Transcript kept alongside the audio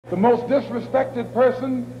The most disrespected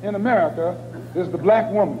person in America is the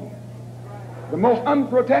black woman. The most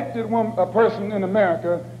unprotected person in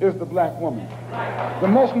America is the black woman. The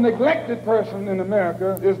most neglected person in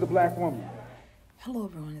America is the black woman. Hello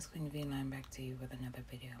everyone, it's Queen V and I'm back to you with another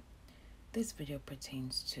video. This video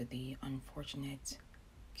pertains to the unfortunate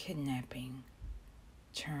kidnapping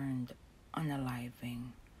turned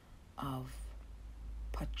unaliving of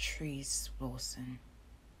Patrice Wilson,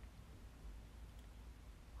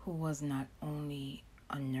 who was not only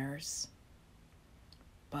a nurse,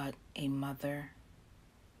 but a mother,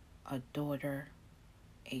 a daughter,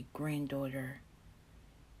 a granddaughter,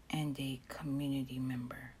 and a community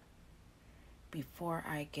member. Before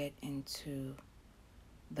I get into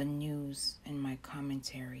the news and my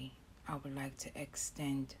commentary, I would like to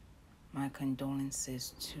extend my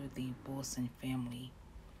condolences to the Wilson family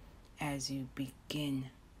as you begin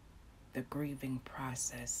the grieving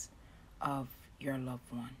process of your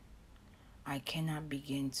loved one. I cannot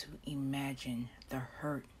begin to imagine the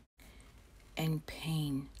hurt and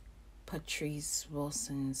pain Patrice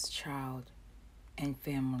Wilson's child and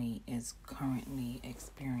family is currently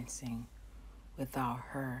experiencing without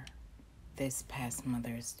her this past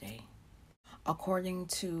Mother's Day. According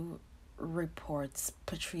to reports,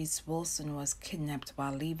 Patrice Wilson was kidnapped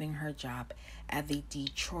while leaving her job at the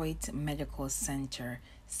Detroit Medical Center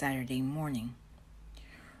Saturday morning.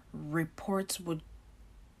 Reports would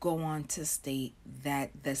go on to state that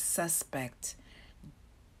the suspect,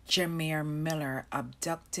 Jamere Miller,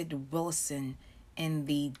 abducted Wilson in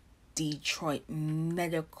the Detroit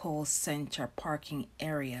Medical Center parking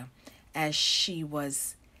area as she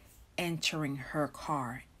was entering her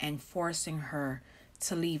car and forcing her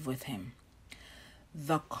to leave with him.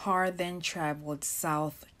 The car then traveled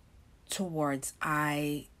south towards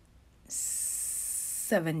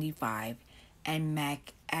I-75 and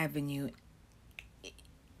Mack Avenue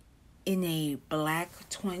in a black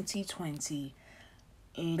 2020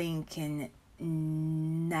 Lincoln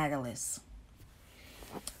Nautilus.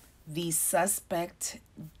 The suspect,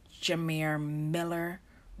 Jamere Miller,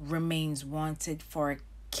 remains wanted for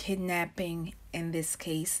kidnapping in this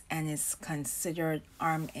case and is considered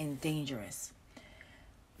armed and dangerous.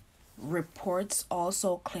 Reports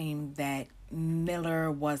also claim that Miller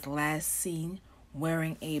was last seen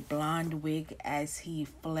wearing a blonde wig as he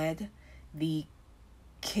fled the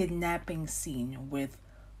kidnapping scene with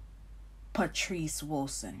Patrice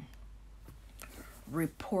Wilson.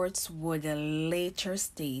 Reports would later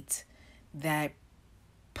state that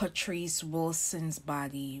Patrice Wilson's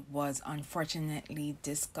body was unfortunately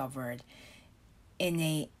discovered in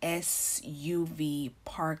a SUV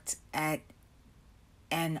parked at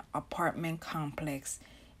an apartment complex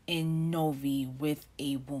in Novi with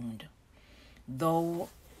a wound. Though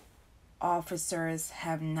officers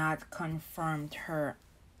have not confirmed her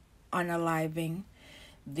unaliving,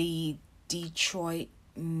 the Detroit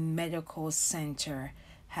Medical Center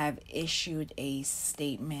have issued a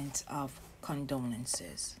statement of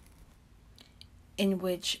condolences, in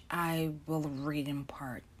which I will read in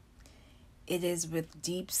part. It is with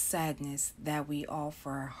deep sadness that we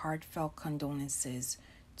offer heartfelt condolences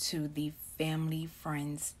to the family,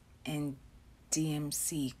 friends, and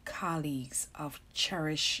DMC colleagues of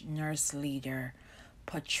cherished nurse leader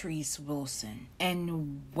Patrice Wilson,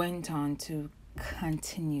 and went on to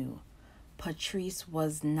continue. Patrice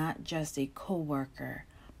was not just a co-worker,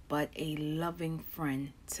 but a loving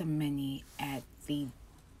friend to many at the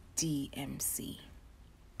DMC.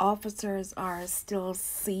 Officers are still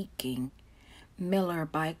seeking Miller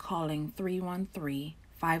by calling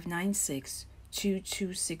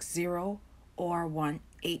 313-596-2260 or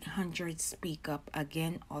 1-800-SPEAK-UP.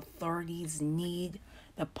 Again, authorities need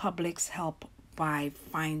the public's help by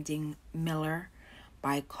finding Miller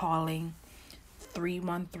by calling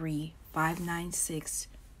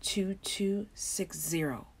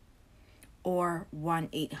 313-596-2260 or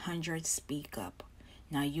 1-800-SPEAK-UP.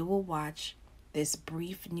 Now you will watch this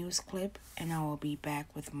brief news clip and I will be back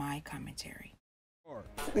with my commentary.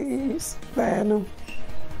 Please find him.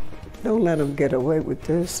 Don't let him get away with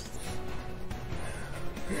this.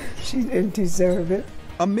 She didn't deserve it.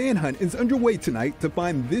 A manhunt is underway tonight to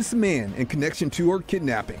find this man in connection to her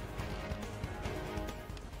kidnapping.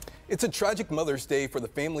 It's a tragic Mother's Day for the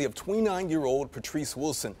family of 29-year-old Patrice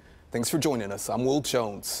Wilson. Thanks for joining us. I'm Will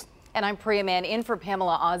Jones. And I'm Priya Mann in for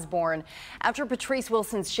Pamela Osborne. After Patrice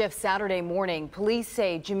Wilson's shift Saturday morning, police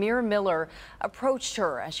say Jamere Miller approached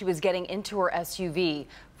her as she was getting into her SUV,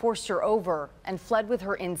 forced her over, and fled with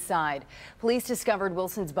her inside. Police discovered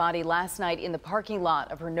Wilson's body last night in the parking lot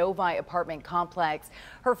of her Novi apartment complex.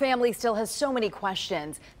 Her family still has so many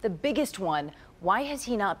questions. The biggest one, Why has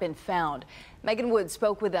he not been found? Megan Wood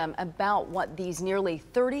spoke with them about what these nearly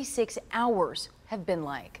 36 hours have been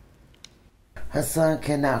like. Her son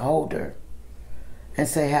cannot hold her and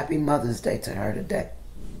say Happy Mother's Day to her today.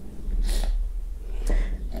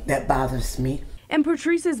 That bothers me. And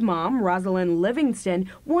Patrice's mom, Rosalind Livingston,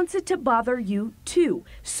 wants it to bother you too,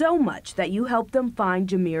 so much that you helped them find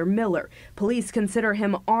Jamere Miller. Police consider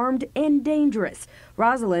him armed and dangerous.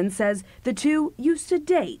 Rosalind says the two used to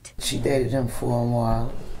date. She dated him for a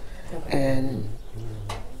while, and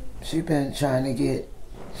she been trying to get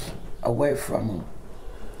away from him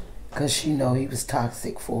because she know he was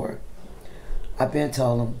toxic for her. I've been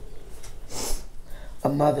told him, a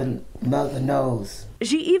mother knows.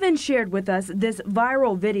 She even shared with us this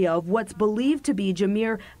viral video of what's believed to be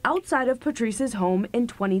Jamere outside of Patrice's home in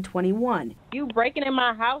 2021. You breaking in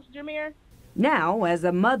my house, Jamere? Now, as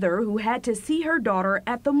a mother who had to see her daughter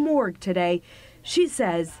at the morgue today, she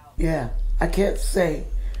says, yeah, I can't say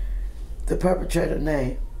the perpetrator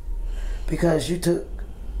name because you took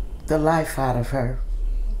the life out of her,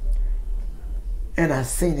 and I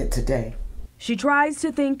seen it today. She tries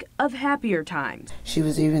to think of happier times. She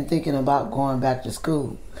was even thinking about going back to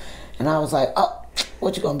school. And I was like, oh,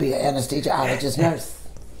 what you gonna be, an anesthesiologist nurse?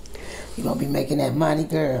 You gonna be making that money,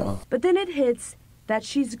 girl. But then it hits that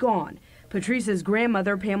she's gone. Patrice's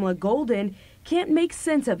grandmother, Pamela Golden, can't make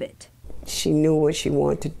sense of it. She knew what she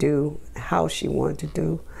wanted to do, how she wanted to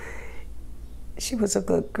do. She was a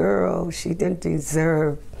good girl. She didn't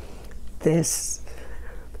deserve this.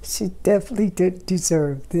 She definitely didn't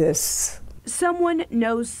deserve this. Someone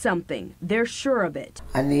knows something. They're sure of it.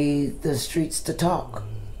 I need the streets to talk.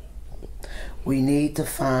 We need to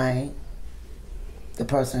find the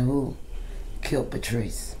person who killed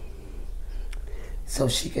Patrice so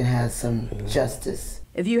she can have some justice.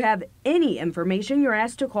 If you have any information, you're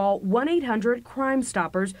asked to call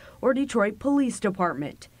 1-800-CRIME-STOPPERS or Detroit Police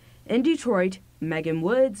Department. In Detroit, Megan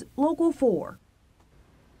Woods, Local 4.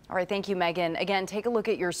 All right, thank you, Megan. Again, take a look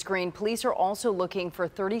at your screen. Police are also looking for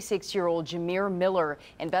 36-year-old Jamere Miller.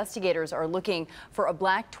 Investigators are looking for a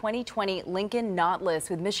black 2020 Lincoln Nautilus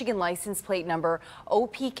with Michigan license plate number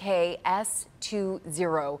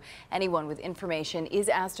OPKS20. Anyone with information is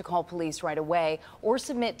asked to call police right away or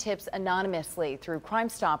submit tips anonymously through Crime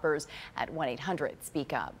Stoppers at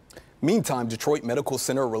 1-800-SPEAK-UP. Meantime, Detroit Medical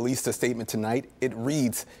Center released a statement tonight. It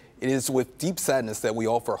reads, "It is with deep sadness that we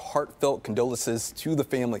offer heartfelt condolences to the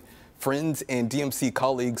family, friends, and DMC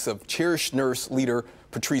colleagues of cherished nurse leader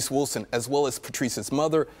Patrice Wilson, as well as Patrice's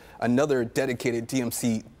mother, another dedicated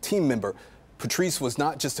DMC team member. Patrice was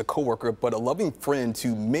not just a coworker, but a loving friend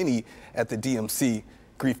to many at the DMC.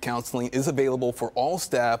 Grief counseling is available for all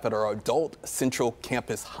staff at our adult Central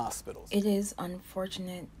Campus hospitals." It is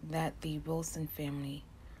unfortunate that the Wilson family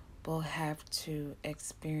will have to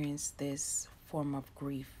experience this form of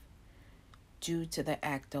grief due to the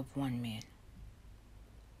act of one man.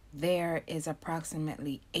 There is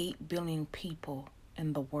approximately 8 billion people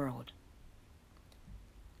in the world.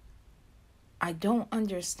 I don't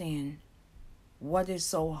understand what is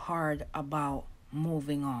so hard about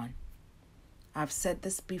moving on. I've said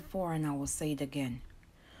this before and I will say it again.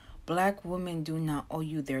 Black women do not owe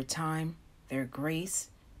you their time, their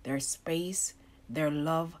grace, their space, their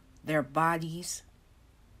love, their bodies.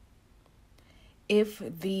 If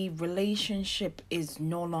the relationship is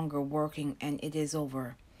no longer working and it is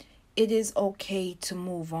over, it is okay to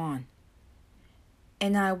move on.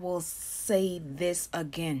 And I will say this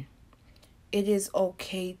again. It is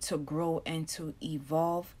okay to grow and to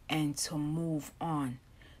evolve and to move on.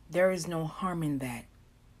 There is no harm in that.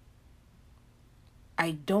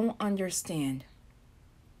 I don't understand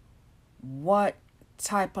what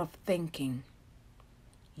type of thinking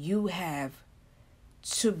you have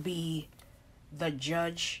to be the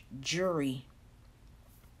judge, jury,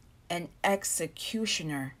 and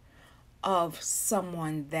executioner of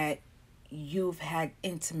someone that you've had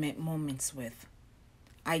intimate moments with.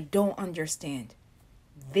 I don't understand.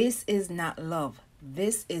 This is not love.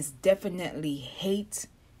 This is definitely hate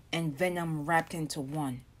and venom wrapped into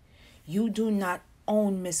one. You do not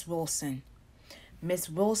own Miss Wilson. Miss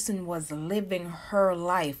Wilson was living her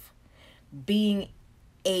life, being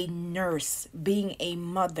a nurse, being a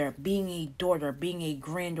mother, being a daughter, being a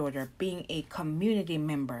granddaughter, being a community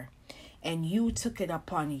member. And you took it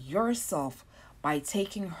upon yourself by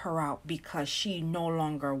taking her out because she no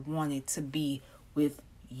longer wanted to be with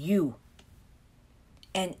you.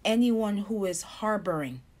 And anyone who is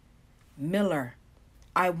harboring Miller,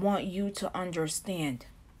 I want you to understand,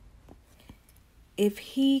 if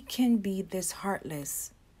he can be this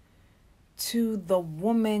heartless to the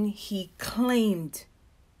woman he claimed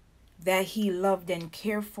that he loved and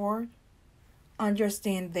cared for,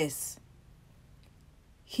 understand this.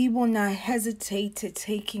 He will not hesitate to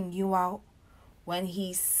taking you out when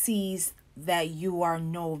he sees that you are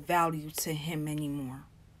no value to him anymore.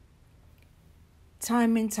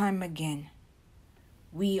 Time and time again,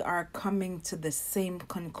 we are coming to the same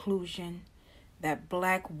conclusion that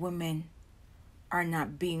black women are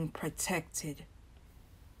not being protected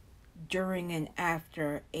during and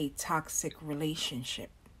after a toxic relationship.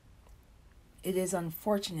 It is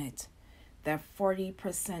unfortunate that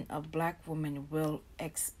 40% of black women will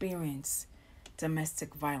experience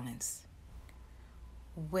domestic violence,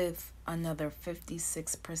 with another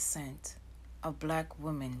 56% of black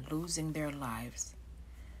women losing their lives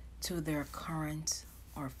to their current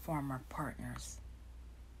or former partners.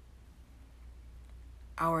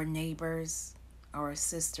 Our neighbors, our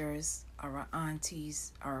sisters, our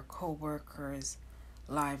aunties, our co-workers'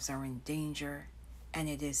 lives are in danger, and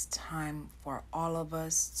it is time for all of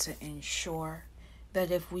us to ensure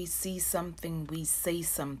that if we see something, we say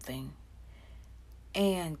something.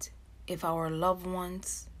 And if our loved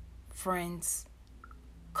ones, friends,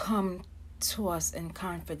 come to us in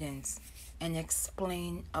confidence and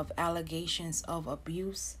explain of allegations of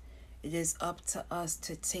abuse, it is up to us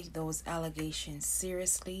to take those allegations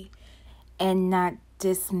seriously and not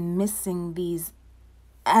dismissing these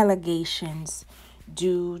allegations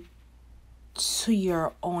due to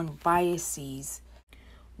your own biases.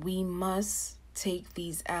 We must take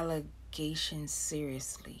these allegations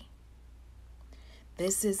seriously.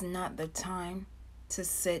 This is not the time to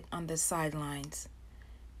sit on the sidelines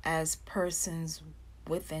as persons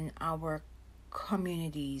within our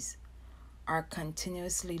communities are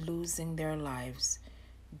continuously losing their lives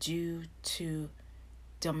due to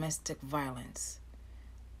domestic violence.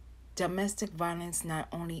 Domestic violence not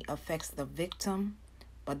only affects the victim,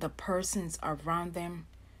 but the persons around them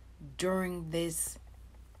during this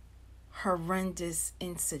horrendous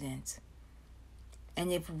incident.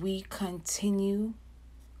 And if we continue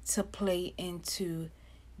to play into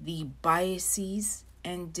the biases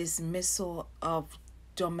and dismissal of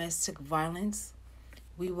domestic violence,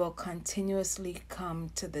 we will continuously come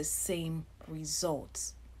to the same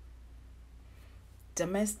results.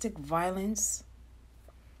 Domestic violence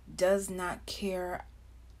does not care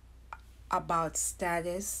about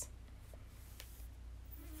status,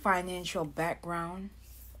 financial background,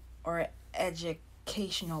 or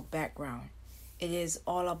educational background. It is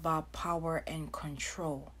all about power and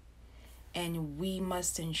control. And we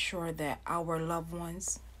must ensure that our loved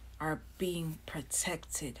ones are being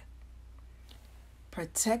protected.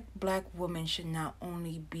 Protect Black women should not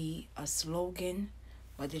only be a slogan,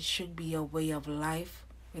 but it should be a way of life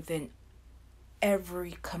within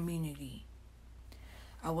every community.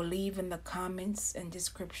 I will leave in the comments and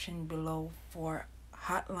description below for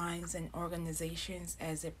hotlines and organizations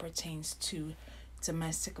as it pertains to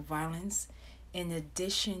domestic violence, in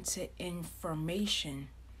addition to information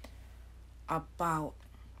about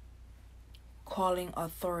calling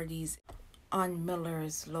authorities on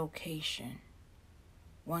Miller's location.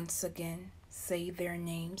 Once again, say their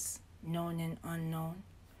names, known and unknown.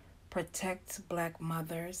 Protect Black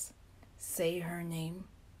mothers. Say her name,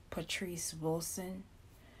 Patrice Wilson.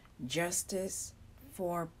 Justice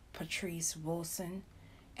for Patrice Wilson.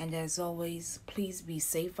 And as always, please be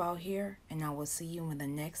safe out here, and I will see you in the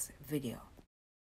next video.